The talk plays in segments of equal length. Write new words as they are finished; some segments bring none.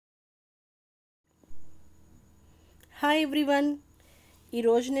Hi everyone,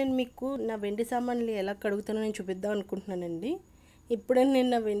 ఈరోజు నేను మీకు నా వెండి సామాన్లు ఎలా కడుగుతానో నేను చూపిద్దాం అనుకుంటున్నానండి. ఇప్పుడే నేను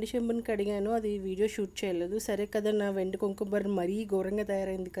నా వెండి చెంబుని కడిగాను, అది వీడియో షూట్ చేయలేదు. సరే కదా, నా వెండి కుంకుమ బర్రె మరీ ఘోరంగా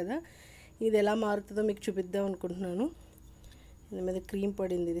తయారైంది కదా, ఇది ఎలా మారుతుందో మీకు చూపిద్దాం అనుకుంటున్నాను. దీని మీద క్రీమ్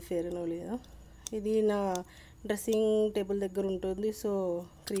పడింది, ఇది ఫేర్ అండ్ లవ్లీ. ఇది నా డ్రెస్సింగ్ టేబుల్ దగ్గర ఉంటుంది. సో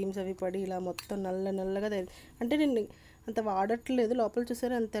క్రీమ్స్ అవి పడి ఇలా మొత్తం నల్లగా అంటే నేను అంత వాడట్లేదు. లోపల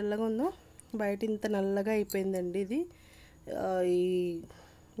చూసారా ఎంత తెల్లగా ఉందో, బయట ఇంత నల్లగా అయిపోయిందండి. ఇది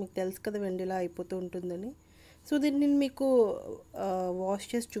మీకు తెలుసు కదా వెండి ఇలా అయిపోతూ ఉంటుందని. సో దీన్ని నేను మీకు వాష్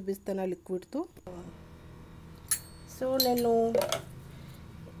చేసి చూపిస్తాను ఆ లిక్విడ్తో. సో నేను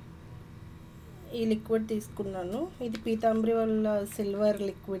ఈ లిక్విడ్ తీసుకున్నాను, ఇది పీతాంబరి వాళ్ళ సిల్వర్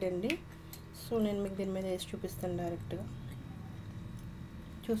లిక్విడ్ అండి. సో నేను మీకు దీని మీద వేసి చూపిస్తాను డైరెక్ట్గా.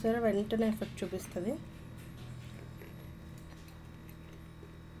 చూసారా వెంటనే ఎఫెక్ట్ చూపిస్తుంది.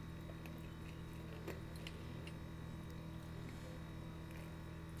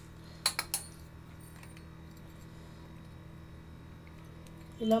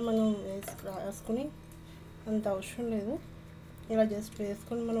 ఇలా మనం రాసుకుని అంత అవసరం లేదు, ఇలా జస్ట్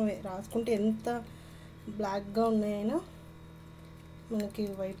వేసుకొని మనం రాసుకుంటే ఎంత బ్లాక్గా ఉన్నాయైనా మనకి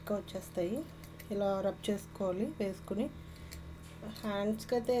వైట్గా వచ్చేస్తాయి. ఇలా రబ్ చేసుకోవాలి వేసుకుని.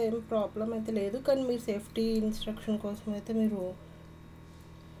 హ్యాండ్స్కి అయితే ఏం ప్రాబ్లం అయితే లేదు, కానీ మీరు సేఫ్టీ ఇన్స్ట్రక్షన్ కోసం అయితే మీరు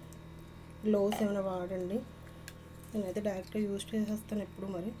గ్లోవ్స్ ఏమైనా వాడండి. నేనైతే డైరెక్ట్గా యూజ్ చేసేస్తాను ఎప్పుడు.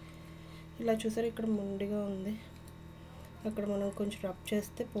 మరి ఇలా చూసారు, ఇక్కడ ముండిగా ఉంది, అక్కడ మనం కొంచెం రబ్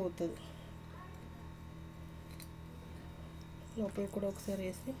చేస్తే పోతుంది. లోపల కూడా ఒకసారి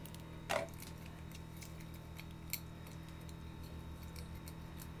వేసి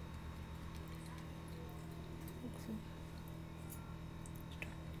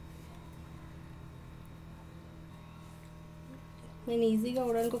నేను ఈజీగా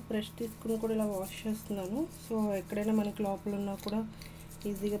అవడానికి ఒక బ్రష్ తీసుకుని కూడా ఇలా వాష్ చేస్తున్నాను. సో ఎక్కడైనా మనకి లోపల ఉన్నా కూడా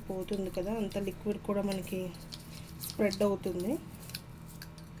ఈజీగా పోతుంది కదా, అంత లిక్విడ్ కూడా మనకి స్ప్రెడ్ అవుతుంది.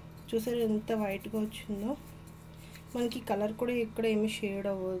 చూసారు ఎంత వైట్గా వచ్చిందో. మనకి కలర్ కూడా ఇక్కడ ఏమీ షేడ్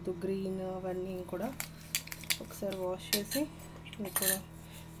అవ్వదు, గ్రీన్ అవన్నీ కూడా. ఒకసారి వాష్ చేసి ఇది కూడా,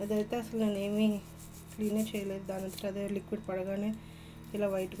 అదైతే అసలు నేను ఏమీ క్లీనే చేయలేదు, దాని అంతా అదే లిక్విడ్ పడగానే ఇలా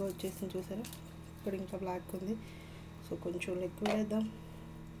వైట్గా వచ్చేసింది. చూసారా ఇక్కడ ఇంకా బ్లాక్ ఉంది. సో కొంచెం లిక్విడ్ వేద్దాం.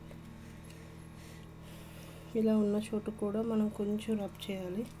 ఇలా ఉన్న చోటు కూడా మనం కొంచెం రబ్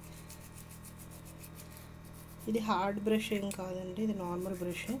చేయాలి. ఇది హార్డ్ బ్రష్ ఏం కాదండి, ఇది నార్మల్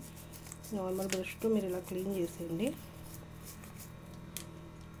బ్రష్. నార్మల్ బ్రష్తో మీరు ఇలా క్లీన్ చేసేయండి.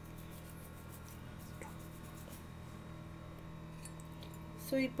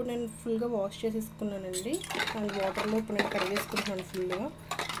 సో ఇప్పుడు నేను ఫుల్గా వాష్ చేసేసుకున్నానండి, అండ్ వాటర్లో ఇప్పుడు నేను కడిగేసుకుంటున్నాను ఫుల్గా.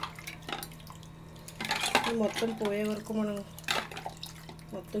 మొత్తం పోయే వరకు మనం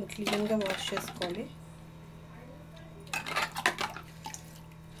మొత్తం క్లీన్గా వాష్ చేసుకోవాలి.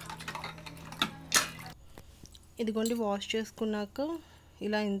 ఇదిగోండి వాష్ చేసుకున్నాక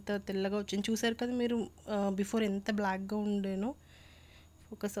ఇలా ఇంత తెల్లగా వచ్చింది. చూసారు కదా మీరు, బిఫోర్ ఎంత బ్లాక్గా ఉండేనో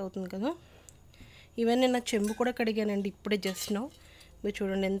ఫోకస్ అవుతుంది కదా. ఈవెన్ నేను నా చెంబు కూడా కడిగానండి ఇప్పుడే జస్ట్ నౌ. మీరు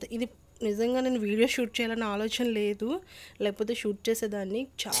చూడండి ఎంత, ఇది నిజంగా నేను వీడియో షూట్ చేయాలని ఆలోచన లేదు, లేకపోతే షూట్ చేసేదాన్ని.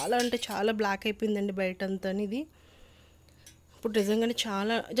 చాలా అంటే చాలా బ్లాక్ అయిపోయిందండి బయట అంతా. ఇది ఇప్పుడు నిజంగానే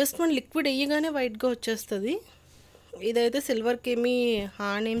చాలా, జస్ట్ మన లిక్విడ్ వేయగానే వైట్గా వచ్చేస్తుంది. ఇదైతే సిల్వర్కి ఏమీ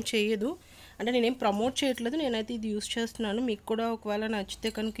హార్మ్ ఏం చేయదు. అంటే నేనేం ప్రమోట్ చేయట్లేదు, నేనైతే ఇది యూస్ చేస్తున్నాను. మీకు కూడా ఒకవేళ నచ్చితే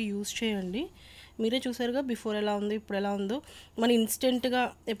కనుక యూస్ చేయండి. మీరే చూసారుగా బిఫోర్ ఎలా ఉందో ఇప్పుడు ఎలా ఉందో. మన ఇన్స్టెంట్గా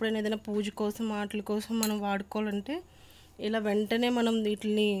ఎప్పుడైనా ఏదైనా పూజ కోసం వాటి కోసం మనం వాడుకోవాలంటే ఇలా వెంటనే మనం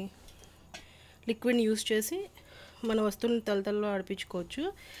వీటిని లిక్విడ్ని యూస్ చేసి మన వస్తువుని తలతల్లో ఆడిపించుకోవచ్చు.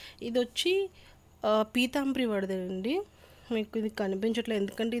 ఇది వచ్చి పీతాంబరి వాడదండి. మీకు ఇది కనిపించట్లేదు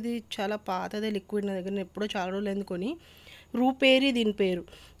ఎందుకంటే ఇది చాలా పాతదే లిక్విడ్, నా దగ్గర ఎప్పుడో చాలా రోజులు ఎందుకొని. రూపేరి దీని పేరు.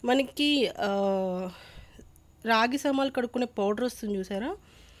 మనకి రాగి సామాన్లు కడుక్కునే పౌడర్ వస్తుంది చూసారా,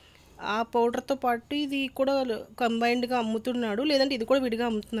 ఆ పౌడర్తో పాటు ఇది కూడా కంబైన్డ్గా అమ్ముతున్నాడు, లేదంటే ఇది కూడా విడిగా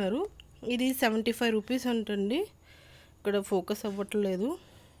అమ్ముతున్నారు. ఇది 75 రూపీస్ అంటండి. ఇక్కడ ఫోకస్ అవ్వట్లేదు,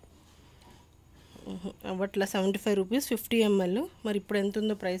 అవ్వట్లా. 75 రూపీస్ 50 ml. మరి ఇప్పుడు ఎంత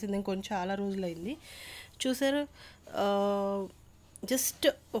ఉందో ప్రైస్, ఇది కొంచెం చాలా రోజులైంది. చూసారు, జస్ట్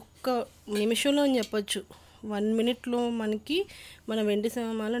ఒక్క నిమిషంలో అని చెప్పచ్చు, 1 minute మనకి మన వెండి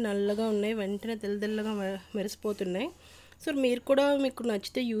సామాన్లు నల్లగా ఉన్నాయి, వెంటనే తెల్లగా మెరిసిపోతున్నాయి. సో మీరు కూడా మీకు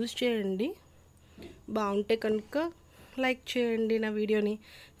నచ్చితే యూజ్ చేయండి, బాగుంటే కనుక లైక్ చేయండి నా వీడియోని.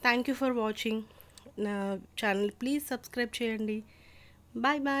 Thank you for watching. నా ఛానల్ ప్లీజ్ సబ్స్క్రైబ్ చేయండి.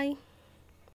 Bye bye.